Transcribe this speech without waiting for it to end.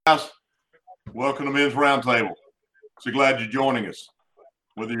Guys, welcome to Men's Roundtable. So glad you're joining us.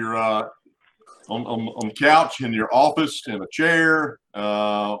 Whether you're on the couch, in your office, in a chair,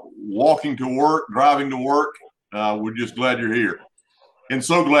 walking to work, driving to work, we're just glad you're here. And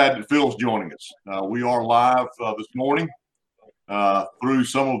so glad that Phil's joining us. We are live this morning through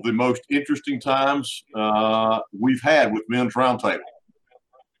some of the most interesting times we've had with Men's Roundtable.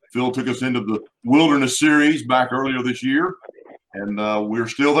 Phil took us into the Wilderness Series back earlier this year, and we're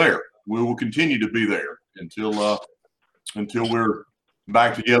still there. We will continue to be there until we're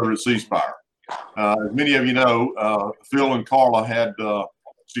back together at Ceasefire. As many of you know, Phil and Carla had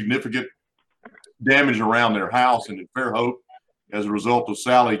significant damage around their house in Fairhope as a result of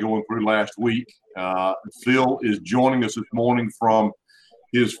Sally going through last week. Phil is joining us this morning from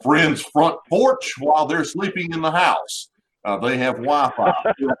his friend's front porch while they're sleeping in the house. They have Wi-Fi.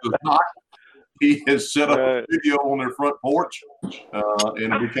 Phil does not. He has set up a video on their front porch,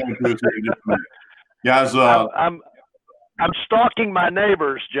 and we came to us in just a minute. Guys, I'm stalking my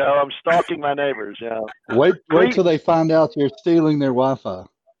neighbors, Joe. I'm stalking my neighbors. Yeah. Wait till they find out you're stealing their Wi-Fi.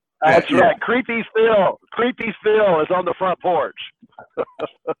 That's right. Creepy Phil is on the front porch.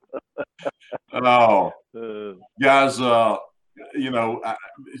 Oh, guys,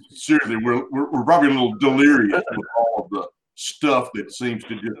 seriously, we're probably a little delirious with all of the stuff that seems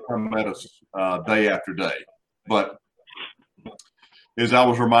to just come at us day after day. But as I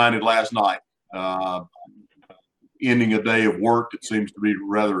was reminded last night, ending a day of work that seems to be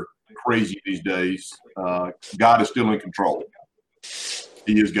rather crazy these days, God is still in control.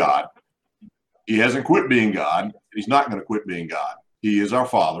 He is God. He hasn't quit being God. He's not going to quit being God. He is our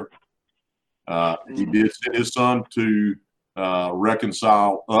Father. He did send his Son to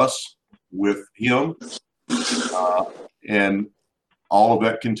reconcile us with him, and all of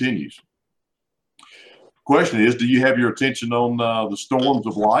that continues. Question is, do you have your attention on the storms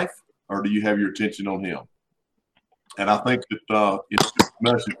of life, or do you have your attention on him? And I think that in this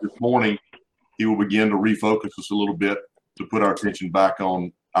message this morning, he will begin to refocus us a little bit to put our attention back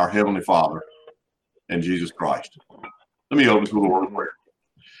on our Heavenly Father and Jesus Christ. Let me open with a word of prayer.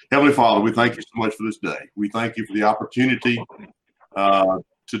 Heavenly Father, we thank you so much for this day. We thank you for the opportunity to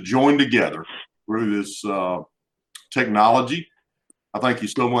join together through this technology. I thank you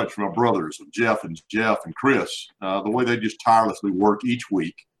so much for my brothers, Jeff and Chris, the way they just tirelessly work each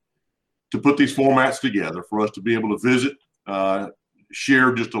week to put these formats together for us to be able to visit,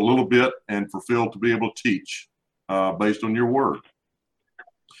 share just a little bit, and for Phil to be able to teach based on your word.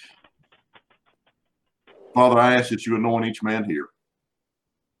 Father, I ask that you anoint each man here,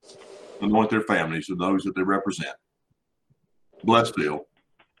 anoint their families and those that they represent. Bless Phil.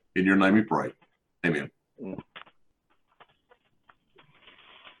 In your name we pray. Amen.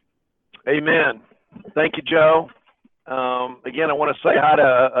 Amen. Thank you, Joe. Again, I want to say hi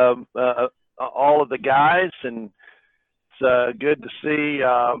to all of the guys, and it's good to see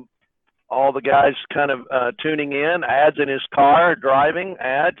all the guys kind of tuning in. Ad's in his car driving.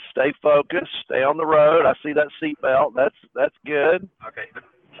 Ad, stay focused, stay on the road. I see that seatbelt. That's good. Okay, but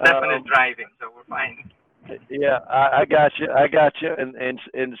Stefan is driving, so we're fine. Yeah, I got you. And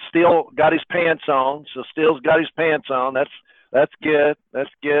Steele got his pants on. So Steele's got his pants on. That's good.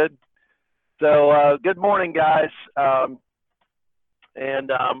 That's good. So good morning, guys.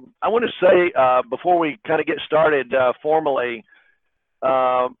 And I want to say before we kind of get started formally,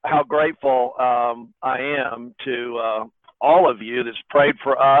 how grateful I am to all of you that's prayed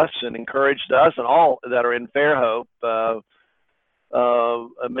for us and encouraged us, and all that are in Fairhope.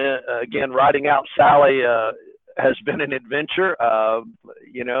 Again, riding out Sally has been an adventure.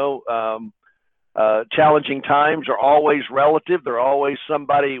 Challenging times are always relative. They're always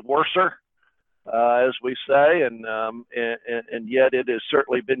somebody worser, as we say, and yet it has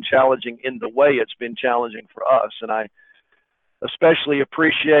certainly been challenging in the way it's been challenging for us. And I especially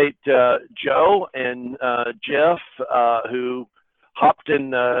appreciate Joe and Jeff, who hopped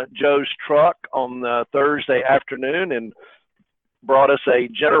in Joe's truck on Thursday afternoon and brought us a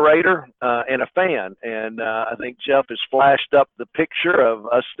generator and a fan. And I think Jeff has flashed up the picture of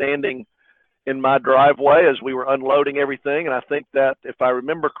us standing in my driveway as we were unloading everything. And I think that, if I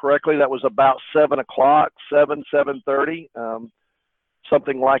remember correctly, that was about 7 o'clock, 7:30,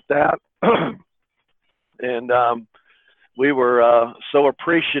 something like that. And we were so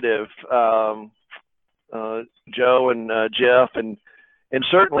appreciative, Joe and Jeff, and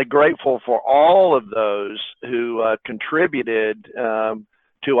certainly grateful for all of those who contributed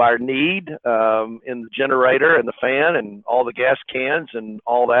to our need in the generator and the fan and all the gas cans and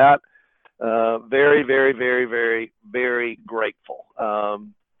all that. Very, very, very, very, very grateful.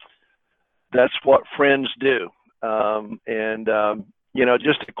 That's what friends do.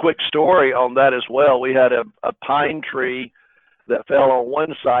 just a quick story on that as well. We had a pine tree that fell on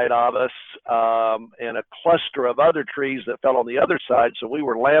one side of us, and a cluster of other trees that fell on the other side. So we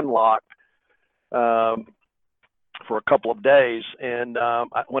were landlocked for a couple of days. And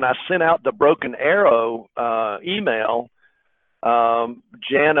when I sent out the Broken Arrow email,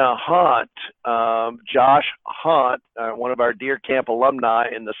 Jana Hunt, Josh Hunt, one of our Deer Camp alumni,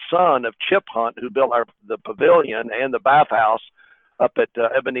 and the son of Chip Hunt, who built the pavilion and the bathhouse up at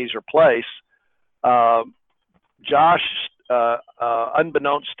Ebenezer Place. Josh,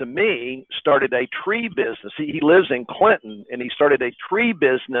 unbeknownst to me, started a tree business. He lives in Clinton, and he started a tree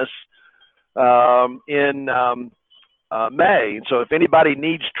business in May. So if anybody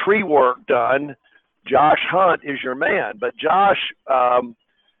needs tree work done, Josh Hunt is your man. But Josh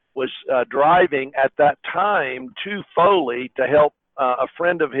was driving at that time to Foley to help a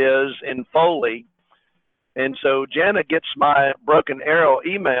friend of his in Foley. And so Jana gets my Broken Arrow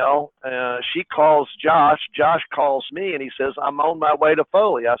email. She calls Josh. Josh calls me, and he says, I'm on my way to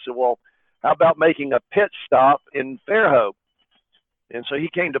Foley. I said, well, how about making a pit stop in Fairhope? And so he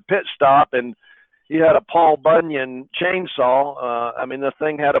came to pit stop, and he had a Paul Bunyan chainsaw. I mean, the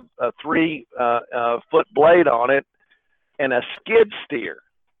thing had a 3-foot blade on it and a skid steer.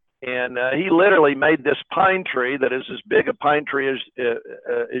 And he literally made this pine tree that is as big a pine tree as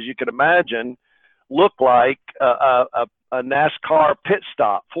you can imagine look like a NASCAR pit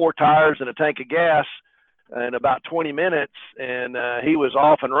stop, 4 tires and a tank of gas in about 20 minutes, and he was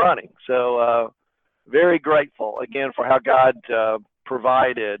off and running. So very grateful, again, for how God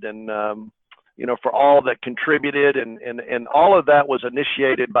provided, and for all that contributed, and all of that was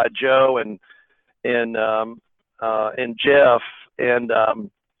initiated by Joe and Jeff. And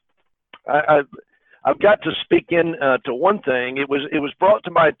I've got to speak in to one thing. It was brought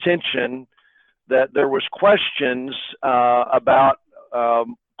to my attention that there was questions about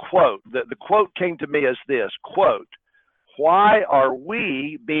quote. The quote came to me as this, quote, why are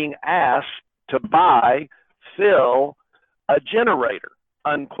we being asked to buy Phil a generator,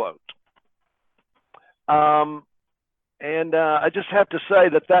 unquote. And I just have to say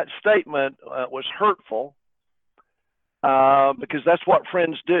that statement was hurtful because that's what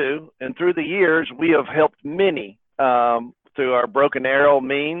friends do. And through the years, we have helped many through our Broken Arrow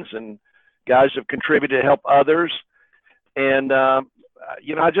means, and guys have contributed to help others. And,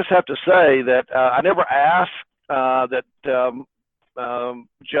 I just have to say that I never asked that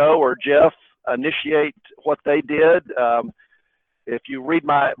Joe or Jeff initiate what they did. If you read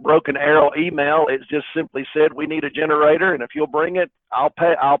my Broken Arrow email, it just simply said, we need a generator, and if you'll bring it, I'll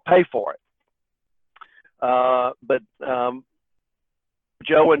pay for it. But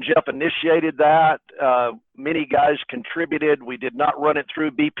Joe and Jeff initiated that. Many guys contributed. We did not run it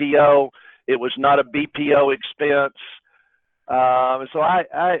through BPO. It was not a BPO expense. So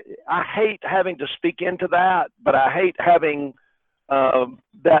I hate having to speak into that, but I hate having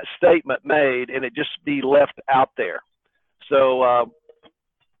that statement made and it just be left out there. So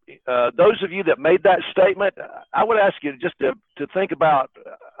those of you that made that statement, I would ask you just to think about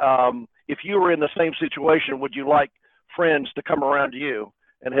if you were in the same situation, would you like friends to come around to you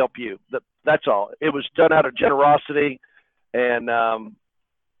and help you? That's all. It was done out of generosity, and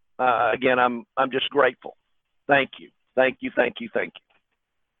again, I'm just grateful. Thank you. Thank you, thank you, thank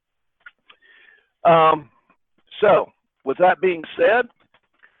you. So with that being said,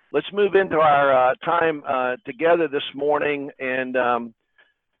 let's move into our time together this morning. And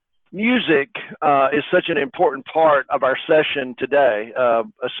music is such an important part of our session today,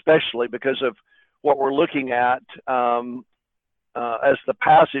 especially because of what we're looking at as the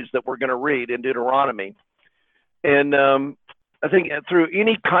passage that we're going to read in Deuteronomy. And I think through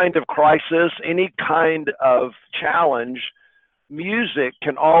any kind of crisis, any kind of challenge, music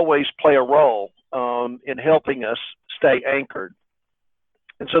can always play a role in helping us stay anchored.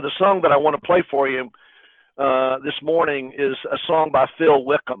 And so the song that I want to play for you this morning is a song by Phil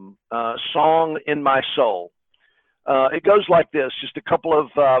Wickham, Song in My Soul. It goes like this, just a couple of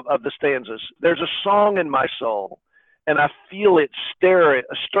the stanzas. There's a song in my soul, and I feel it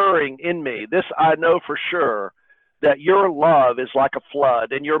stirring in me. This I know for sure, that your love is like a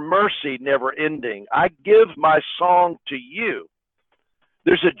flood and your mercy never ending. I give my song to you.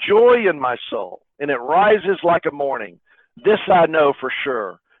 There's a joy in my soul, and it rises like a morning. This I know for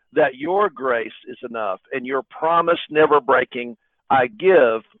sure, that your grace is enough and your promise never breaking. I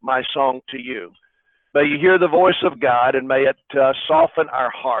give my song to you. May you hear the voice of God, and may it soften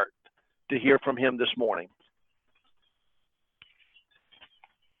our heart to hear from him this morning.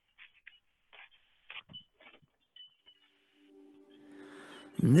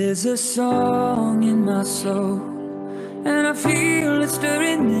 There's a song in my soul, and I feel it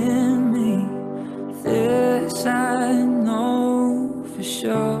stirring in me. This I know for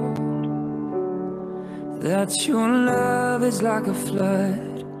sure, that your love is like a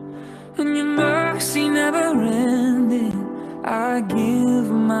flood, and your mercy never ending. I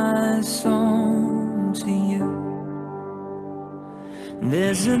give my song to you.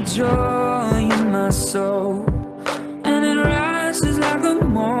 There's a joy in my soul, and it rises like the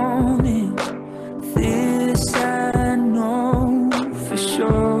morning. This I know for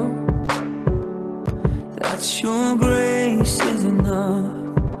sure, that your grace is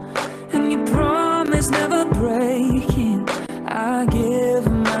enough, and your promise never breaking. I give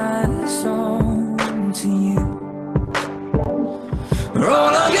my song to you.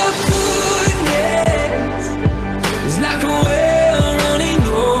 All of your goodness is like a well running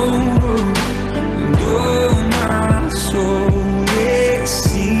over, and oh, my soul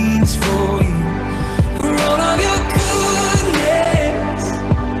exceeds for you. For all of your goodness,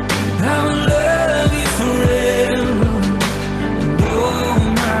 I will love you forever, and oh,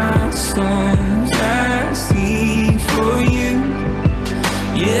 my songs I sing for you.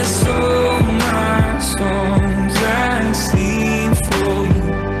 Yes, oh, my songs I sing for you.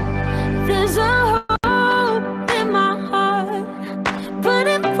 There's a hope in my heart,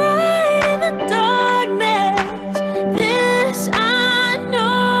 burning bright in the darkness. This I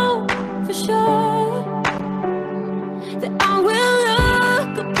know for sure, that I will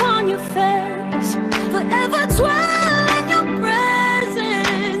look upon your face, forever dwell in your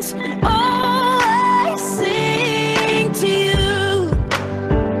presence, and always sing to you.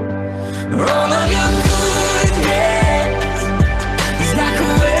 All of your goodness is like a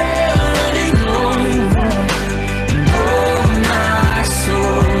well running over, and oh, my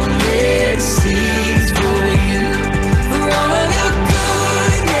soul exceeds for you. For all of your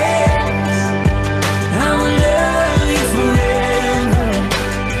goodness, I will love you forever,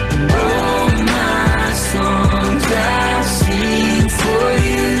 and oh, my songs I sing for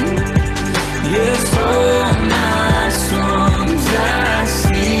you. Yes, oh, my songs I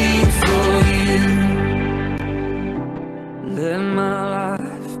sing for you. Let my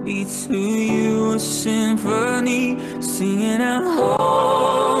life be to you a symphony, singing out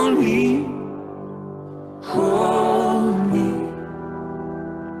holy, holy.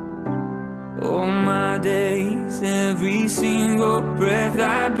 All my days, every single breath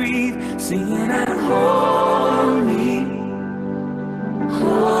I breathe, singing out holy,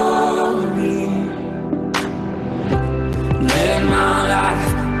 holy. Let my life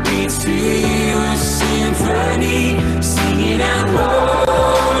be to you a symphony, singing out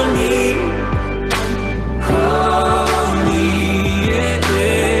holy, holy, yeah,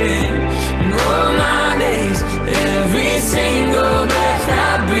 yeah. And all my days, every single breath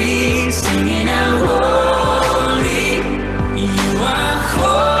I breathe, singing out holy, you are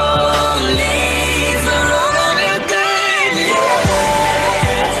holy. For all of your goodness,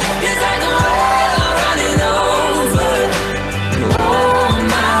 it's like a well running over. Oh,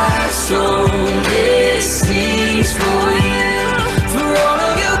 my soul sings for you. For all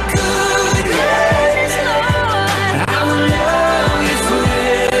of your goodness, I will love you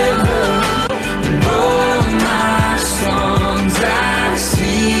forever, and all my songs I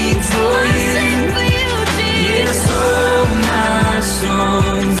sing for you. Yes, all my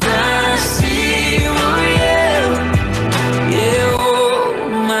songs I sing for you. Yeah, all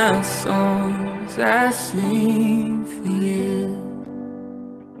my songs I sing for you.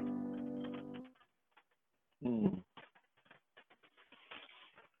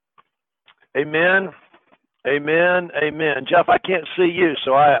 Amen. Amen. Amen. Jeff, I can't see you,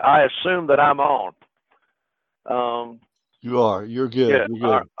 so I assume that I'm on. You are. You're good. Good.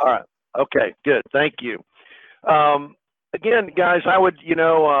 You're good. All right. Okay, good. Thank you. Again, guys, I would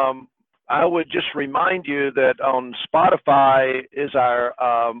just remind you that on Spotify is our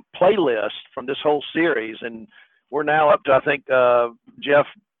playlist from this whole series, and we're now up to, I think, Jeff,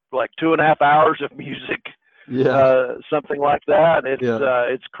 like 2.5 hours of music. Yeah. Something like that. It's Yeah.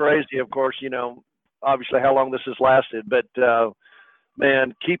 it's crazy, of course, obviously how long this has lasted, but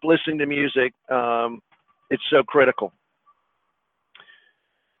man, keep listening to music. It's so critical.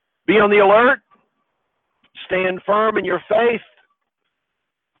 Be on the alert, stand firm in your faith,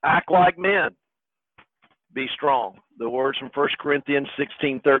 act like men, be strong. The words from 1 Corinthians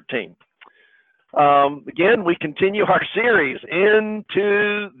 16:13. Again, we continue our series,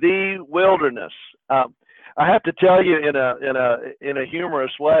 Into the Wilderness. I have to tell you, in a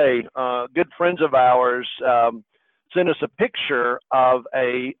humorous way, good friends of ours sent us a picture of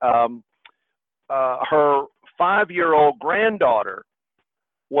her 5-year-old granddaughter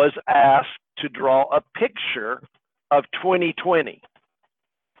was asked to draw a picture of 2020.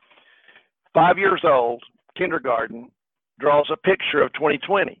 5 years old, kindergarten, draws a picture of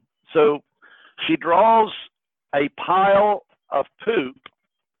 2020. So she draws a pile of poop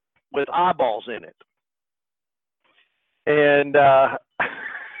with eyeballs in it. And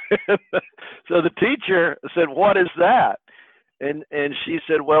so the teacher said, "What is that?" And she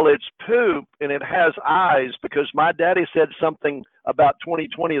said, "Well, it's poop and it has eyes because my daddy said something about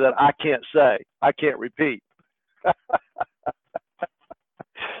 2020 that I can't say. I can't repeat."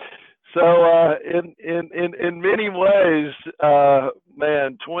 So in many ways,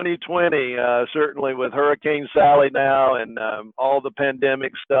 man, 2020 certainly with Hurricane Sally now and all the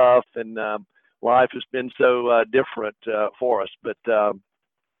pandemic stuff and life has been so different for us. But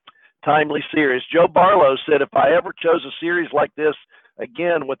timely series. Joe Barlow said, "If I ever chose a series like this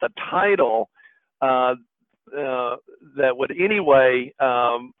again with a title that would anyway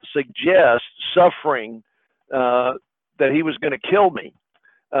suggest suffering, that he was going to kill me."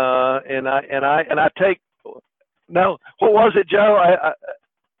 And I take, no, what was it, Joe? I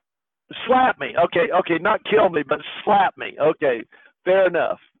slap me. Okay, not kill me, but slap me. Okay, fair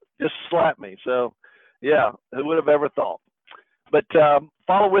enough. Just slap me. So, yeah, who would have ever thought? But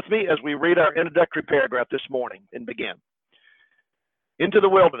follow with me as we read our introductory paragraph this morning and begin. Into the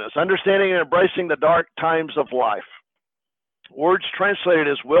wilderness, understanding and embracing the dark times of life. Words translated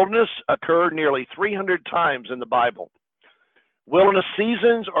as wilderness occur nearly 300 times in the Bible. Wilderness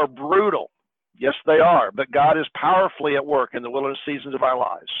seasons are brutal. Yes, they are, but God is powerfully at work in the wilderness seasons of our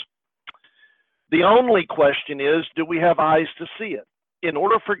lives. The only question is, do we have eyes to see it? In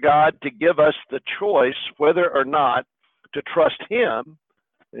order for God to give us the choice whether or not to trust Him,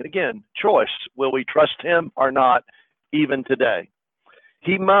 and again, choice, will we trust Him or not even today?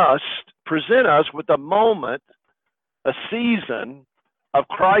 He must present us with a moment, a season of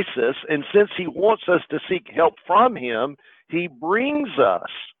crisis, and since He wants us to seek help from Him, He brings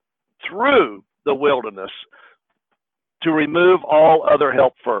us through the wilderness to remove all other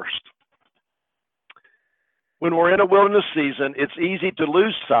help first. When we're in a wilderness season, it's easy to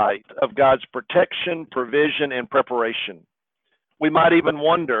lose sight of God's protection, provision, and preparation. We might even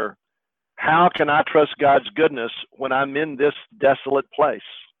wonder, how can I trust God's goodness when I'm in this desolate place?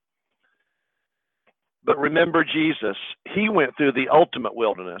 But remember Jesus. He went through the ultimate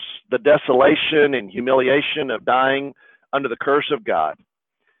wilderness, the desolation and humiliation of dying under the curse of God.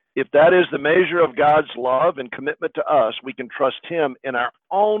 If that is the measure of God's love and commitment to us, we can trust Him in our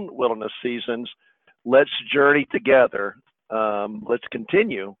own wilderness seasons. Let's journey together. Let's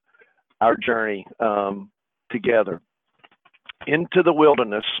continue our journey together into the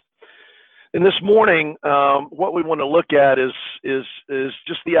wilderness. And this morning, what we want to look at is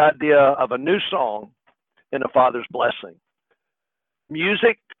just the idea of a new song and a Father's blessing.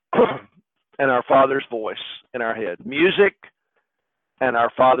 Music and our Father's voice in our head. Music and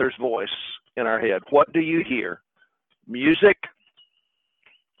our Father's voice in our head. What do you hear? Music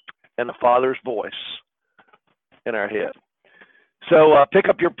and the Father's voice in our head. So pick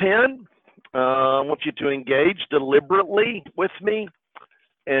up your pen. I want you to engage deliberately with me,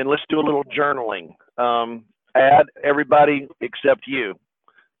 and let's do a little journaling. Add everybody except you.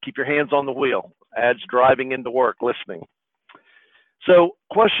 Keep your hands on the wheel. Ad's driving into work, listening. So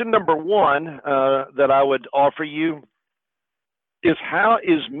question number one that I would offer you is, how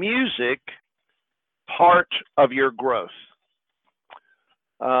is music part of your growth?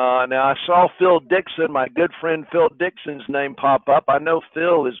 Now, I saw Phil Dixon, my good friend Phil Dixon's name pop up. I know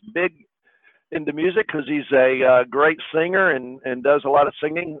Phil is big into music because he's a great singer and does a lot of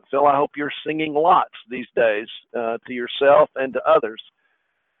singing. Phil, I hope you're singing lots these days to yourself and to others.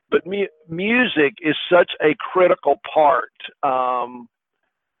 But music is such a critical part of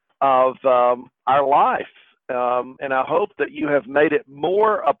our life. And I hope that you have made it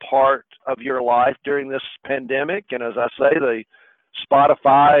more a part of your life during this pandemic. And as I say, the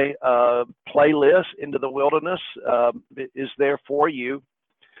Spotify playlist, Into the Wilderness, is there for you.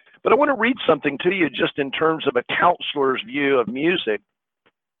 But I want to read something to you just in terms of a counselor's view of music.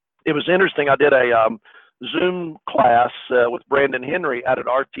 It was interesting. I did a Zoom class with Brandon Henry out at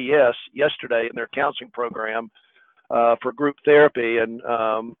RTS yesterday in their counseling program for group therapy, and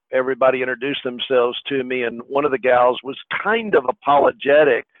everybody introduced themselves to me, and one of the gals was kind of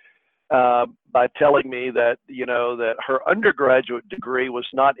apologetic by telling me that, you know, that her undergraduate degree was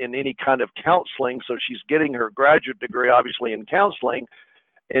not in any kind of counseling, so she's getting her graduate degree obviously in counseling,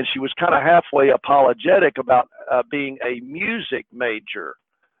 and she was kind of halfway apologetic about being a music major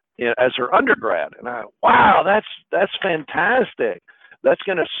as her undergrad. And I, wow, that's fantastic. That's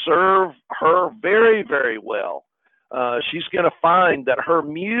going to serve her very, very well. she's going to find that her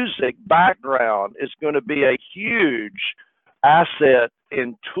music background is going to be a huge asset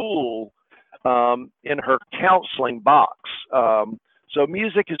and tool in her counseling box. So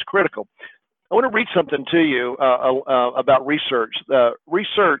music is critical. I want to read something to you about research.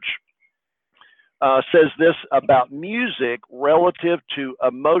 Research says this about music relative to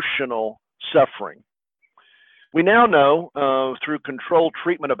emotional suffering. We now know through controlled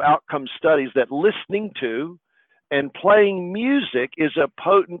treatment of outcome studies that listening to and playing music is a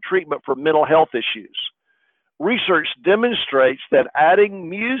potent treatment for mental health issues. Research demonstrates that adding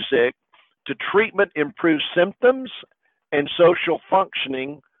music to treatment improves symptoms and social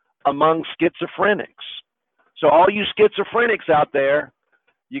functioning among schizophrenics. So all you schizophrenics out there,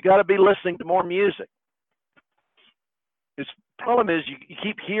 you got to be listening to more music. The problem is you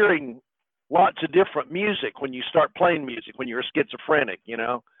keep hearing lots of different music when you start playing music when you're a schizophrenic, you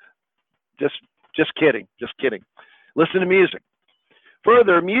know. Just kidding. Listen to music.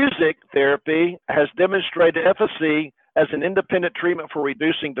 Further, music therapy has demonstrated efficacy as an independent treatment for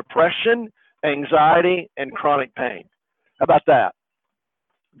reducing depression, anxiety, and chronic pain. How about that?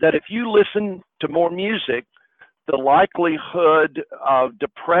 That if you listen to more music, the likelihood of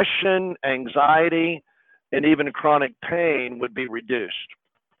depression, anxiety, and even chronic pain would be reduced.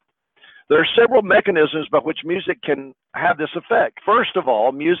 There are several mechanisms by which music can have this effect. First of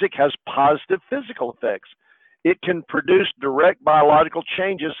all, music has positive physical effects. It can produce direct biological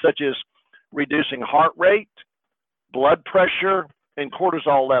changes such as reducing heart rate, blood pressure, and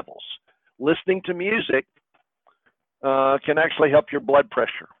cortisol levels. Listening to music can actually help your blood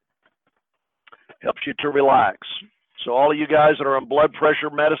pressure. Helps you to relax. So all of you guys that are on blood pressure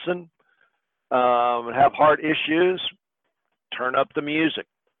medicine and have heart issues, turn up the music.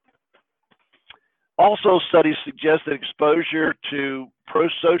 Also, studies suggest that exposure to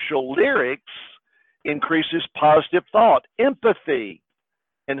prosocial lyrics increases positive thought, empathy,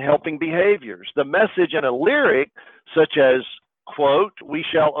 and helping behaviors. The message in a lyric, such as, quote, "we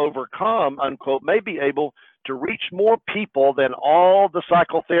shall overcome," unquote, may be able to reach more people than all the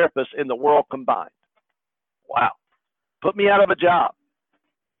psychotherapists in the world combined. Wow. Put me out of a job.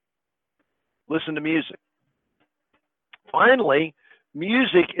 Listen to music. Finally,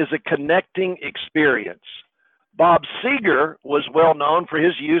 music is a connecting experience. Bob Seger was well known for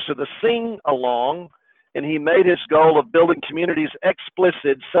his use of the sing-along, and he made his goal of building communities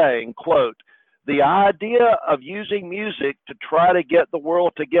explicit, saying, quote, "The idea of using music to try to get the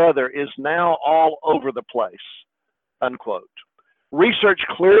world together is now all over the place," unquote. Research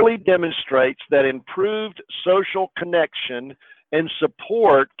clearly demonstrates that improved social connection and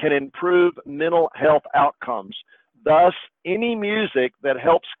support can improve mental health outcomes. Thus, any music that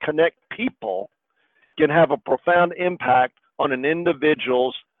helps connect people can have a profound impact on an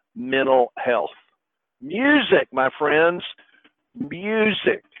individual's mental health. Music, my friends,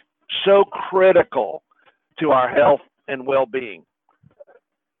 music, so critical to our health and well-being.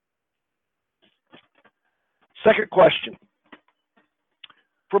 Second question.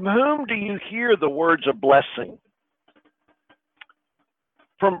 From whom do you hear the words of blessing?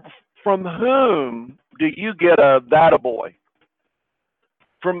 From whom do you get a that-a-boy?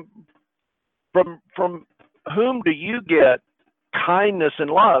 From whom do you get kindness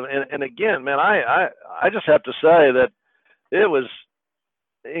and love? And again, man, I just have to say that it was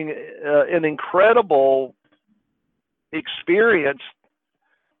an incredible experience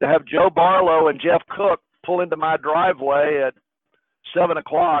to have Joe Barlow and Jeff Cook pull into my driveway at 7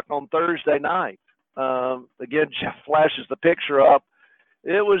 o'clock on Thursday night. Again, Jeff flashes the picture up.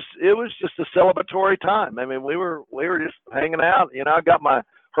 It was just a celebratory time. I mean, we were just hanging out. You know, I got my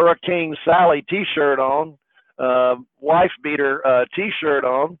Hurricane Sally T-shirt on, wife beater T-shirt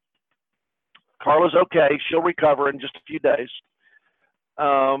on. Carla's okay; she'll recover in just a few days.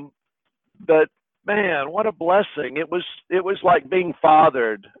 But man, what a blessing! It was like being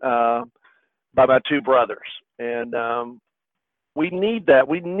fathered by my two brothers, and we need that.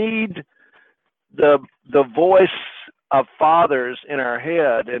 We need the voice of fathers in our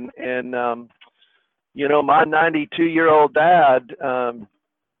head, and you know, my 92-year-old dad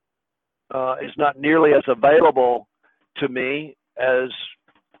is not nearly as available to me as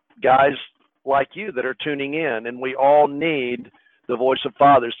guys like you that are tuning in, and we all need the voice of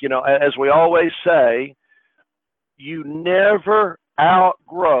fathers. You know, as we always say, you never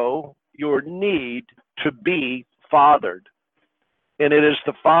outgrow your need to be fathered, and it is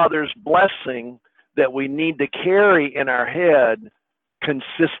the Father's blessing that we need to carry in our head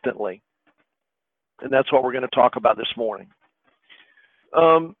consistently. And that's what we're going to talk about this morning.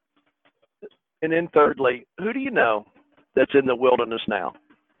 And then thirdly, who do you know that's in the wilderness now?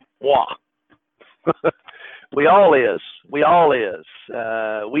 Wah. We all is. We all is.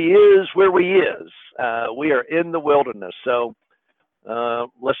 We is where we is. We are in the wilderness. So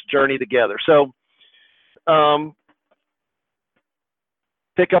let's journey together. So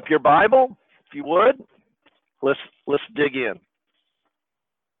pick up your Bible, if you would. Let's dig in.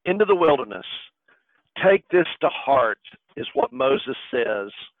 Into the wilderness. Take this to heart, is what Moses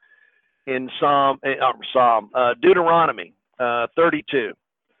says in Deuteronomy 32.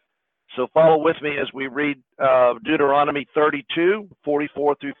 So follow with me as we read Deuteronomy 32,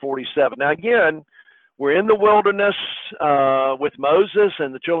 44 through 47. Now again, we're in the wilderness with Moses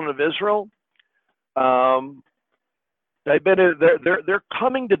and the children of Israel. They're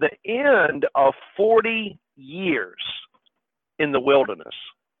coming to the end of 40 years in the wilderness.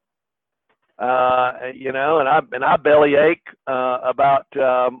 You know, and I bellyache about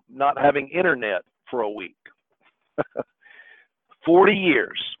not having internet for a week. 40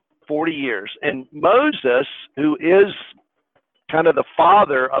 years. And Moses, who is kind of the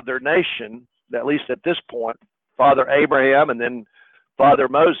father of their nation, at least at this point, Father Abraham and then Father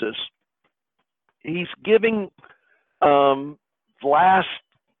Moses, he's giving last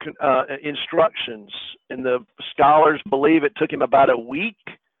instructions. And the scholars believe it took him about a week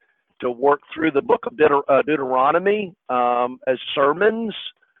to work through the book of Deuteronomy as sermons.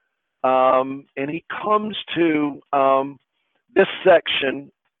 And he comes to this section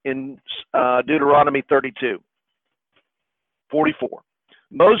in Deuteronomy 32, 44.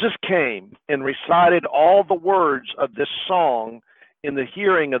 Moses came and recited all the words of this song in the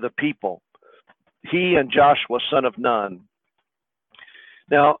hearing of the people, he and Joshua, son of Nun.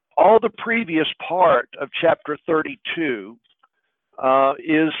 Now, all the previous part of chapter 32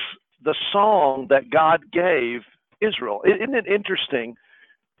 is the song that God gave Israel. Isn't it interesting?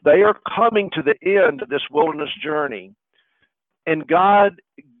 They are coming to the end of this wilderness journey, and God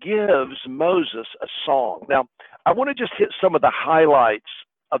gives Moses a song. Now, I want to just hit some of the highlights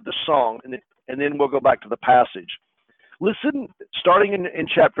of the song, and then we'll go back to the passage. Listen, starting in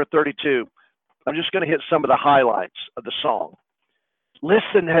chapter 32, I'm just going to hit some of the highlights of the song.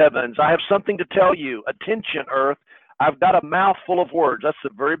 Listen, heavens, I have something to tell you. Attention, earth, I've got a mouthful of words. That's the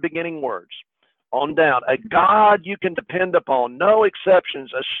very beginning words. On down. A God you can depend upon. No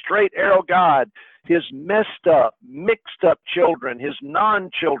exceptions. A straight arrow God. His messed up, mixed up children, his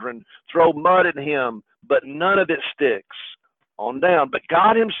non-children throw mud at him, but none of it sticks. On down. But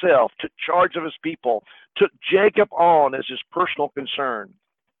God himself took charge of his people, took Jacob on as his personal concern.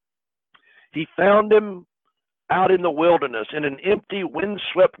 He found him out in the wilderness, in an empty,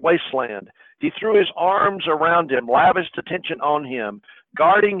 windswept wasteland. He threw his arms around him, lavished attention on him,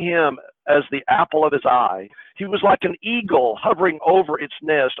 guarding him as the apple of his eye. He was like an eagle hovering over its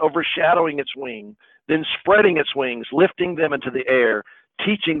nest, overshadowing its wing, then spreading its wings, lifting them into the air,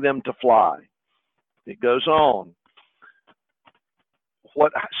 teaching them to fly. It goes on.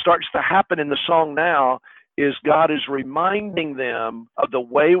 What starts to happen in the song now is God is reminding them of the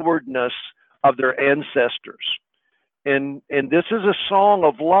waywardness of their ancestors. And this is a song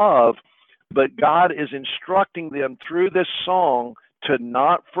of love, but God is instructing them through this song to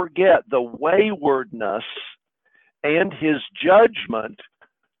not forget the waywardness and his judgment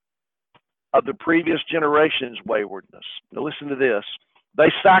of the previous generation's waywardness. Now listen to this.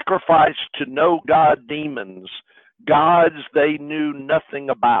 They sacrificed to no god demons, gods they knew nothing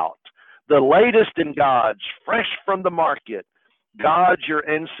about. The latest in gods, fresh from the market, gods your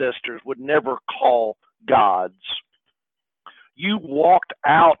ancestors would never call gods. You walked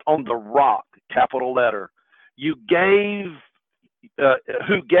out on the rock, capital letter. You gave,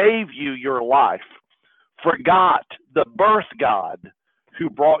 who gave you your life, forgot the birth God who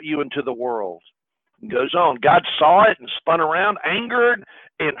brought you into the world. It goes on. God saw it and spun around, angered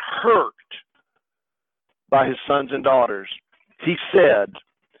and hurt by his sons and daughters. He said,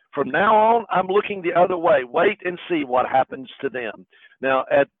 from now on, I'm looking the other way. Wait and see what happens to them. Now,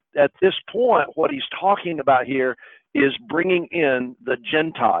 at this point, what he's talking about here is bringing in the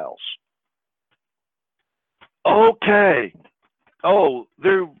Gentiles. Okay. Oh,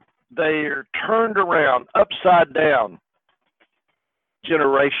 they're turned around, upside down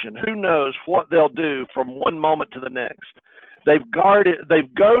generation. Who knows what they'll do from one moment to the next. They've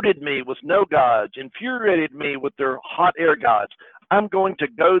goaded me with no gods, infuriated me with their hot air gods. I'm going to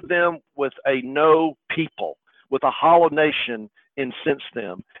goad them with a no people, with a hollow nation, incense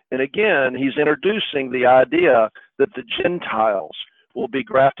them. And again, he's introducing the idea that the Gentiles will be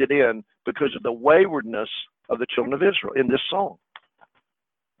grafted in because of the waywardness of the children of Israel in this song.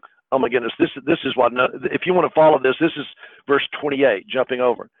 Oh my goodness, this is what, if you want to follow this, this is verse 28, jumping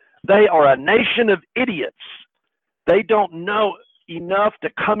over. They are a nation of idiots. They don't know enough to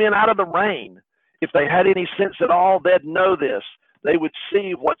come in out of the rain. if they had any sense at all, they'd know this. They would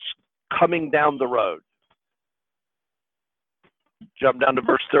see what's coming down the road. Jump down to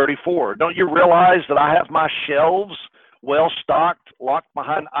verse 34. Don't you realize that I have my shelves well stocked, locked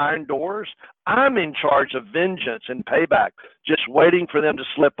behind iron doors? I'm in charge of vengeance and payback, just waiting for them to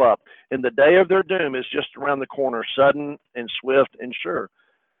slip up. And the day of their doom is just around the corner, sudden and swift and sure.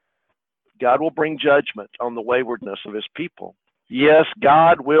 God will bring judgment on the waywardness of his people. Yes,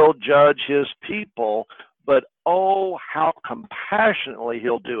 God will judge his people, but oh, how compassionately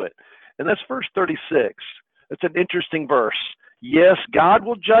he'll do it. And that's verse 36. It's an interesting verse. Yes, God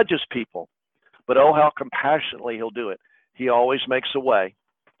will judge his people, but oh, how compassionately he'll do it. He always makes a way.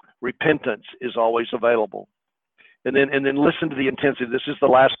 Repentance is always available. And then listen to the intensity. This is the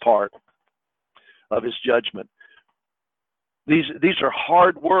last part of his judgment. These are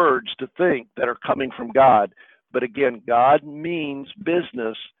hard words to think that are coming from God. But again, God means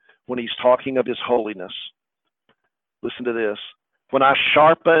business when he's talking of his holiness. Listen to this. When I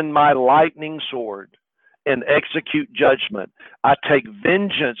sharpen my lightning sword and execute judgment, I take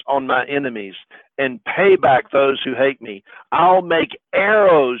vengeance on my enemies and pay back those who hate me. I'll make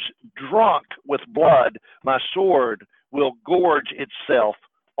arrows drunk with blood. My sword will gorge itself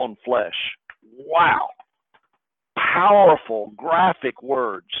on flesh. Wow. Powerful, graphic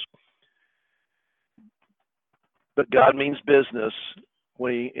words. But God means business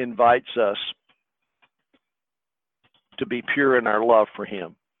when he invites us to be pure in our love for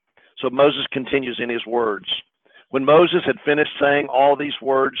him. So Moses continues in his words. When Moses had finished saying all these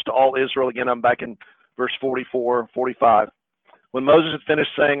words to all Israel, again, I'm back in verse 44, 45. When Moses had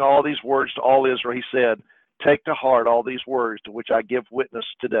finished saying all these words to all Israel, he said, take to heart all these words to which I give witness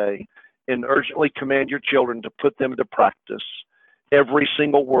today, and urgently command your children to put them into practice, every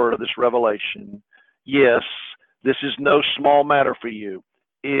single word of this revelation. Yes, this is no small matter for you.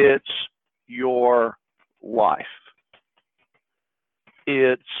 It's your life.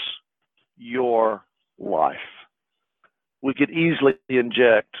 It's your life. We could easily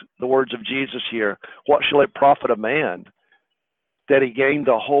inject the words of Jesus here. What shall it profit a man that he gained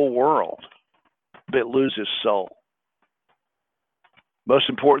the whole world but lose his soul? Most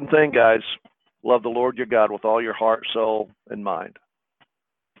important thing, guys, love the Lord your God with all your heart, soul, and mind.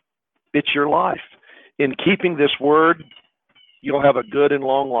 It's your life. In keeping this word, you'll have a good and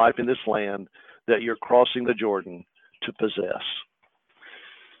long life in this land that you're crossing the Jordan to possess.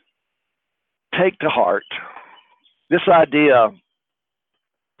 Take to heart this idea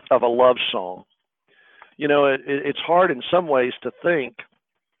of a love song. You know, it's hard in some ways to think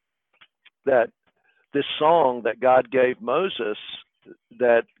that this song that God gave Moses,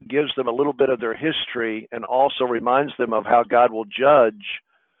 that gives them a little bit of their history and also reminds them of how God will judge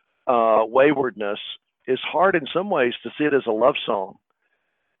waywardness, is hard in some ways to see it as a love song.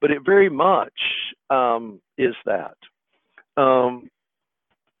 But it very much is that. And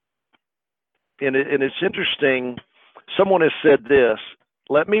it's interesting. Someone has said this,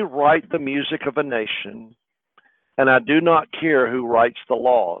 let me write the music of a nation, and I do not care who writes the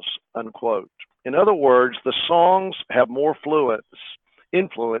laws, unquote. In other words, the songs have more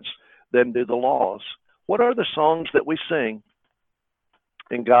influence than do the laws. What are the songs that we sing?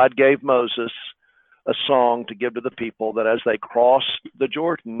 And God gave Moses a song to give to the people that as they crossed the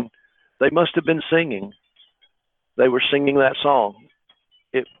Jordan, they must have been singing. They were singing that song.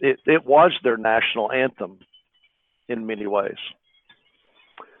 It was their national anthem in many ways.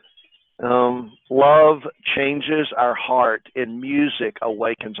 Love changes our heart, and music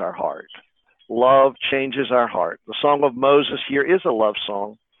awakens our heart. Love changes our heart. The Song of Moses here is a love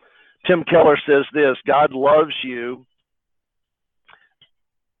song. Tim Keller says this, God loves you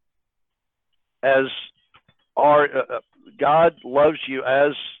as God loves you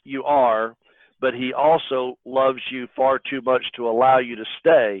as you are, but he also loves you far too much to allow you to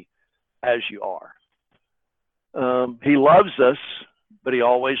stay as you are. He loves us, but he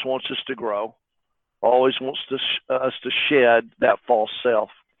always wants us to grow, always wants us to shed that false self.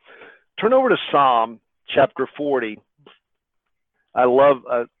 Turn over to Psalm chapter 40. I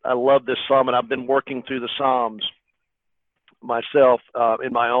love this psalm, and I've been working through the Psalms myself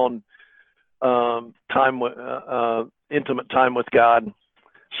in my own intimate time with God.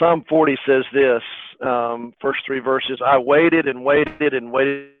 Psalm 40 says this, first three verses, I waited and waited and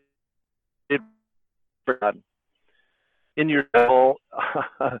waited for God. In your Bible,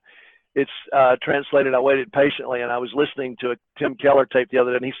 it's translated, I waited patiently, and I was listening to a Tim Keller tape the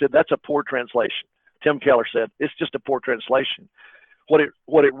other day, and he said, that's a poor translation. Tim Keller said, it's just a poor translation. What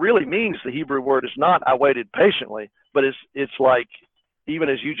it really means, the Hebrew word, is not I waited patiently, but it's like, even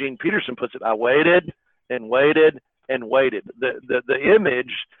as Eugene Peterson puts it, I waited and waited and waited. The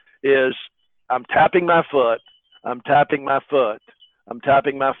image is I'm tapping my foot. I'm tapping my foot. I'm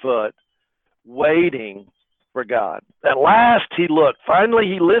tapping my foot, waiting for God. At last he looked. Finally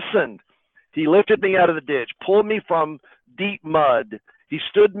he listened. He lifted me out of the ditch, pulled me from deep mud. He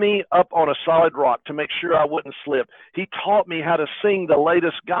stood me up on a solid rock to make sure I wouldn't slip. He taught me how to sing the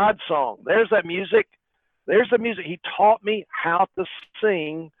latest God song. There's that music. There's the music. He taught me how to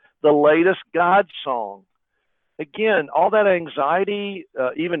sing the latest God song. Again, all that anxiety,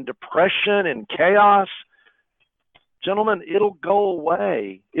 even depression and chaos, gentlemen, it'll go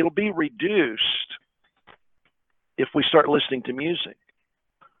away. It'll be reduced if we start listening to music.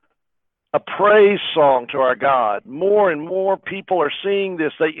 A praise song to our God. More and more people are seeing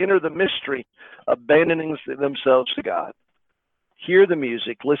this. They enter the mystery, abandoning themselves to God. Hear the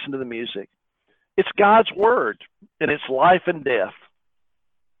music. Listen to the music. It's God's word, and it's life and death.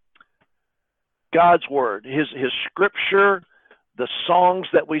 God's word, his scripture, the songs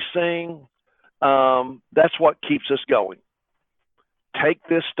that we sing, that's what keeps us going. Take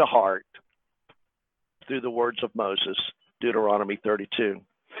this to heart through the words of Moses, Deuteronomy 32.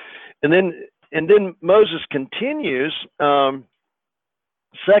 And then Moses continues,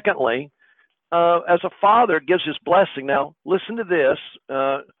 secondly, as a father gives his blessing. Now, listen to this.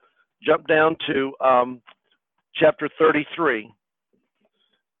 Jump down to chapter 33.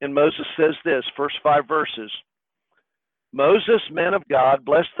 And Moses says this, first 5 verses. Moses, man of God,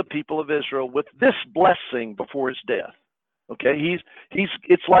 blessed the people of Israel with this blessing before his death. Okay,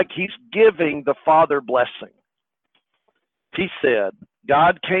 it's like he's giving the Father blessing. He said,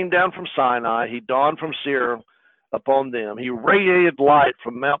 God came down from Sinai. He dawned from Seir upon them. He radiated light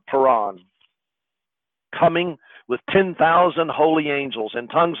from Mount Paran, coming with 10,000 holy angels and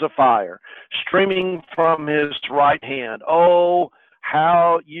tongues of fire, streaming from his right hand. Oh,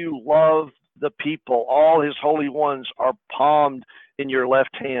 how you love the people. All his holy ones are palmed in your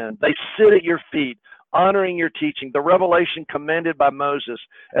left hand. They sit at your feet, honoring your teaching, the revelation commanded by Moses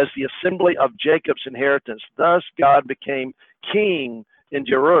as the assembly of Jacob's inheritance. Thus God became king in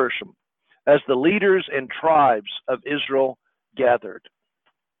Jerusalem as the leaders and tribes of Israel gathered.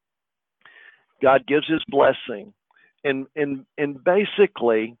 God gives his blessing. And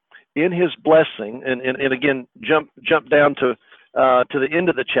basically, in his blessing, and again, jump down to the end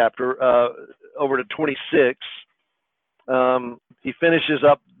of the chapter, over to 26. He finishes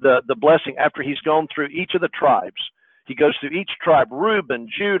up the blessing after he's gone through each of the tribes. He goes through each tribe: Reuben,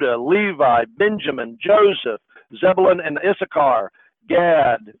 Judah, Levi, Benjamin, Joseph, Zebulun and Issachar,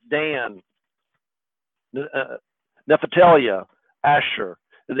 Gad, Dan, Naphtali, Asher.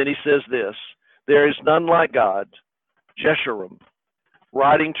 And then he says this: there is none like God, Jeshurun,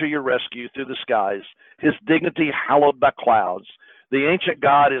 riding to your rescue through the skies, his dignity hallowed by clouds. The ancient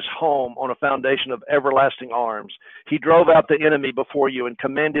God is home on a foundation of everlasting arms. He drove out the enemy before you and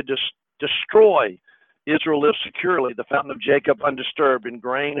commanded to destroy. Israel lives securely, the fountain of Jacob undisturbed in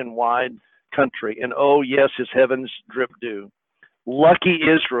grain and wide country. And oh, yes, his heavens drip dew. Lucky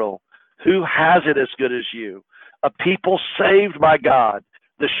Israel, who has it as good as you? A people saved by God,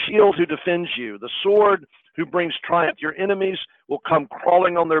 the shield who defends you, the sword who brings triumph. Your enemies will come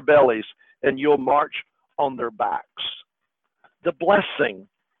crawling on their bellies, and you'll march on their backs. The blessing.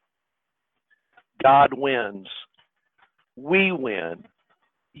 God wins. We win.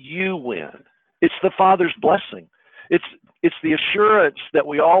 You win. It's the Father's blessing. It's the assurance that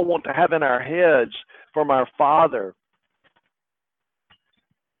we all want to have in our heads from our Father,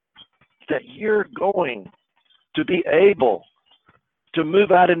 that you're going to be able to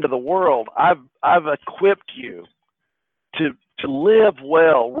move out into the world. I've equipped you to live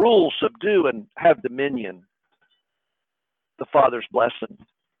well, rule, subdue, and have dominion. The Father's blessing.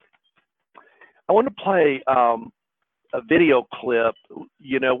 I want to play a video clip.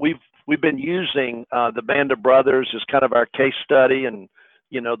 You know, we've been using the Band of Brothers as kind of our case study, and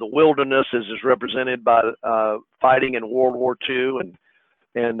you know, the wilderness is represented by fighting in World War II,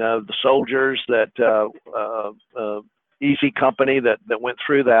 and the soldiers that Easy Company that went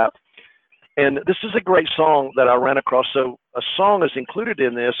through that. And this is a great song that I ran across. So a song is included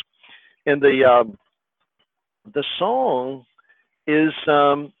in this, and the song is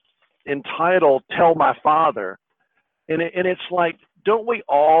entitled "Tell My Father," and it's like, don't we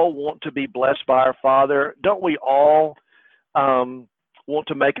all want to be blessed by our Father? Don't we all want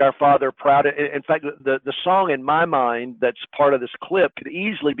to make our Father proud? In fact, the song in my mind that's part of this clip could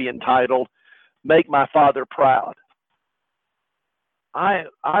easily be entitled "Make My Father Proud." I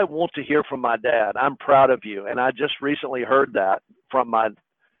want to hear from my dad. I'm proud of you, and I just recently heard that from my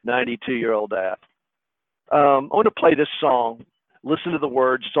 92-year-old dad. I want to play this song. Listen to the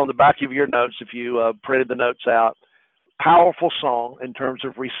words. It's on the back of your notes if you printed the notes out. Powerful song in terms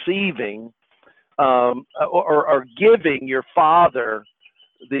of receiving or giving your father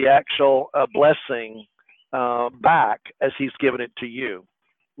the actual blessing back as he's given it to you.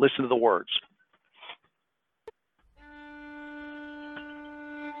 Listen to the words.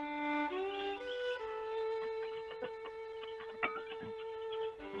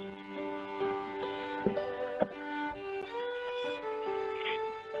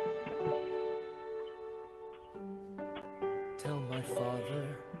 Tell my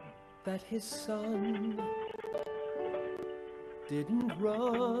father that his son didn't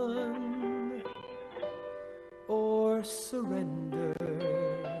run or surrender,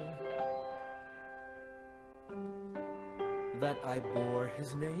 that I bore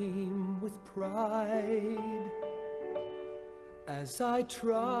his name with pride as I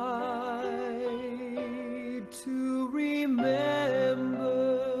tried to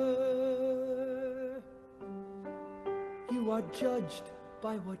remember. You are judged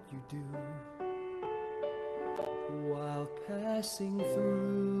by what you do while passing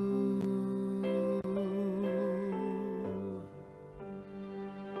through.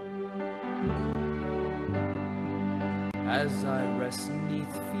 As I rest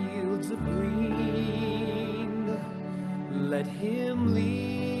 'neath fields of green, let him lean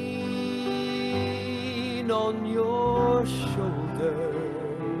on your shoulder.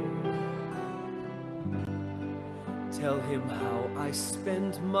 Tell him how I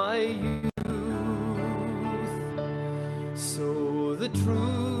spent my youth, so the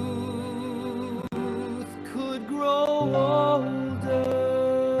truth could grow older.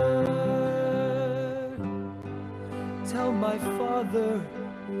 Tell my father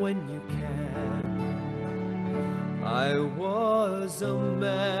when you can, I was a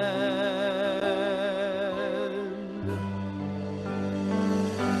man.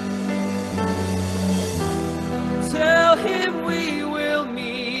 Tell him we will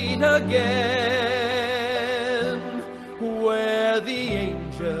meet again where the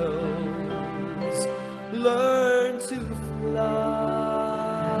angels learn to fly.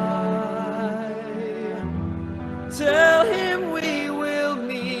 Tell him we will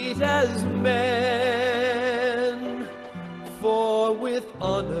meet as men, for with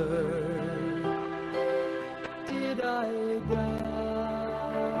honor did I die.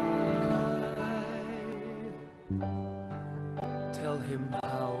 Tell him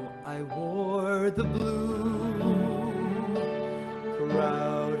how I wore the blue,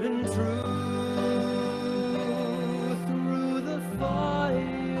 proud and true, through the fire.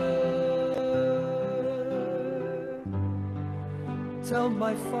 Tell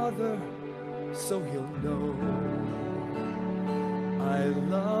my father so he'll know I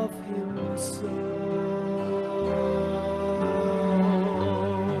love him so.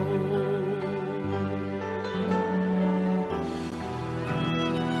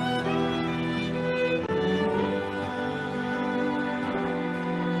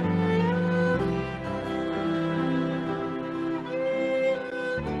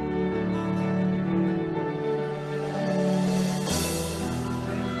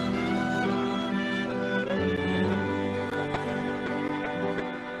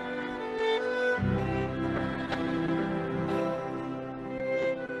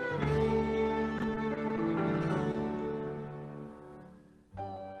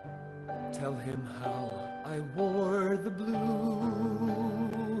 Tell him how I wore the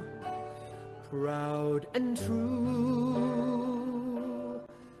blue, proud and true,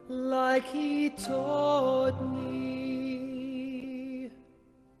 like he taught me.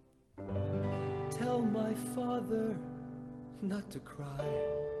 Tell my father not to cry,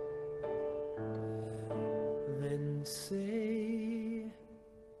 then say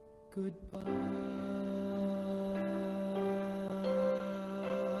goodbye.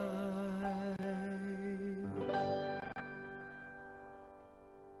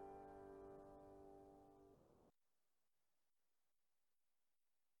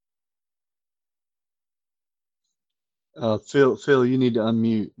 Phil, you need to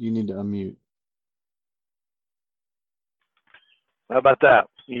unmute. You need to unmute. How about that?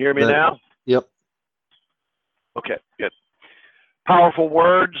 You hear me now? Yep. Okay, good. Powerful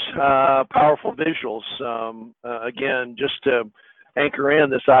words, powerful visuals. Again, just to anchor in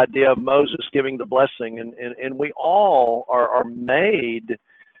this idea of Moses giving the blessing, and we all are made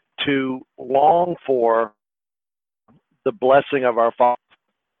to long for the blessing of our Father.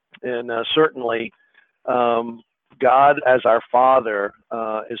 And certainly, God as our Father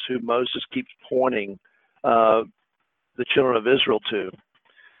is who Moses keeps pointing the children of Israel to.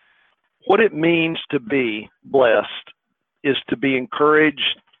 What it means to be blessed is to be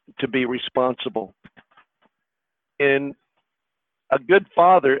encouraged to be responsible. And a good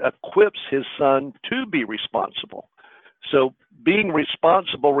father equips his son to be responsible. So being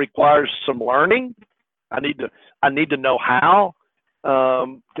responsible requires some learning. I need to know how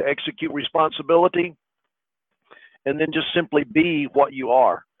to execute responsibility, and then just simply be what you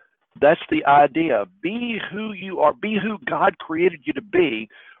are. That's the idea. Be who you are. Be who God created you to be,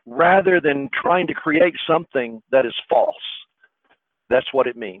 rather than trying to create something that is false. That's what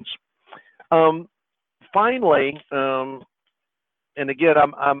it means. Finally, and again,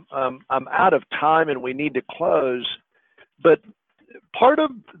 I'm out of time, and we need to close. But part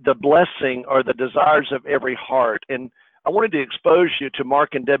of the blessing are the desires of every heart, and I wanted to expose you to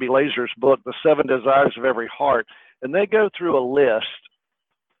Mark and Debbie Lazer's book, The 7 Desires of Every Heart, and they go through a list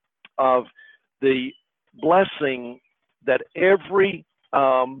of the blessing that every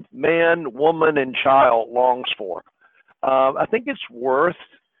man, woman, and child longs for. I think it's worth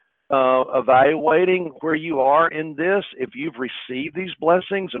evaluating where you are in this. If you've received these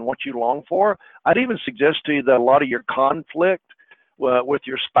blessings and what you long for, I'd even suggest to you that a lot of your conflict with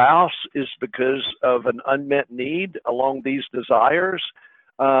your spouse is because of an unmet need along these desires.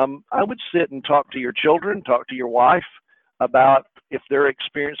 I would sit and talk to your children, talk to your wife about if they're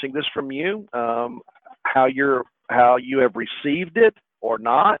experiencing this from you, how you have received it or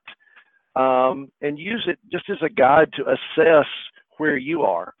not, and use it just as a guide to assess where you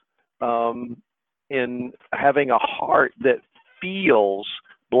are in having a heart that feels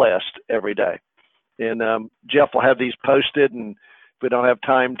blessed every day. And Jeff will have these posted, and if we don't have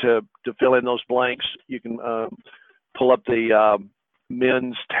time to fill in those blanks, you can pull up the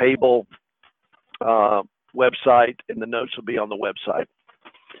men's table website, and the notes will be on the website.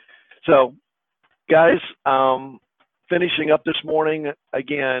 So guys, finishing up this morning,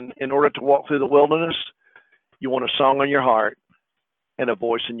 again, in order to walk through the wilderness, you want a song on your heart and a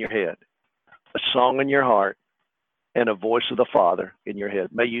voice in your head. A song in your heart and a voice of the Father in your head.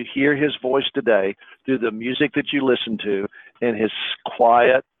 May you hear his voice today through the music that you listen to and his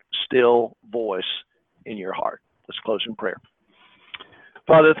quiet, still voice in your heart. Let's close in prayer.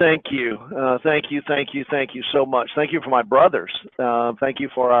 Father, thank you. Thank you so much. Thank you for my brothers. Thank you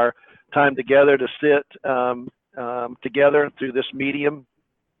for our time together to sit together through this medium.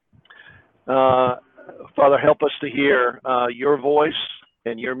 Father, help us to hear your voice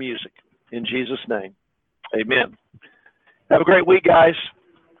and your music. In Jesus' name, amen. Have a great week, guys.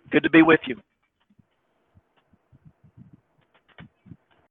 Good to be with you.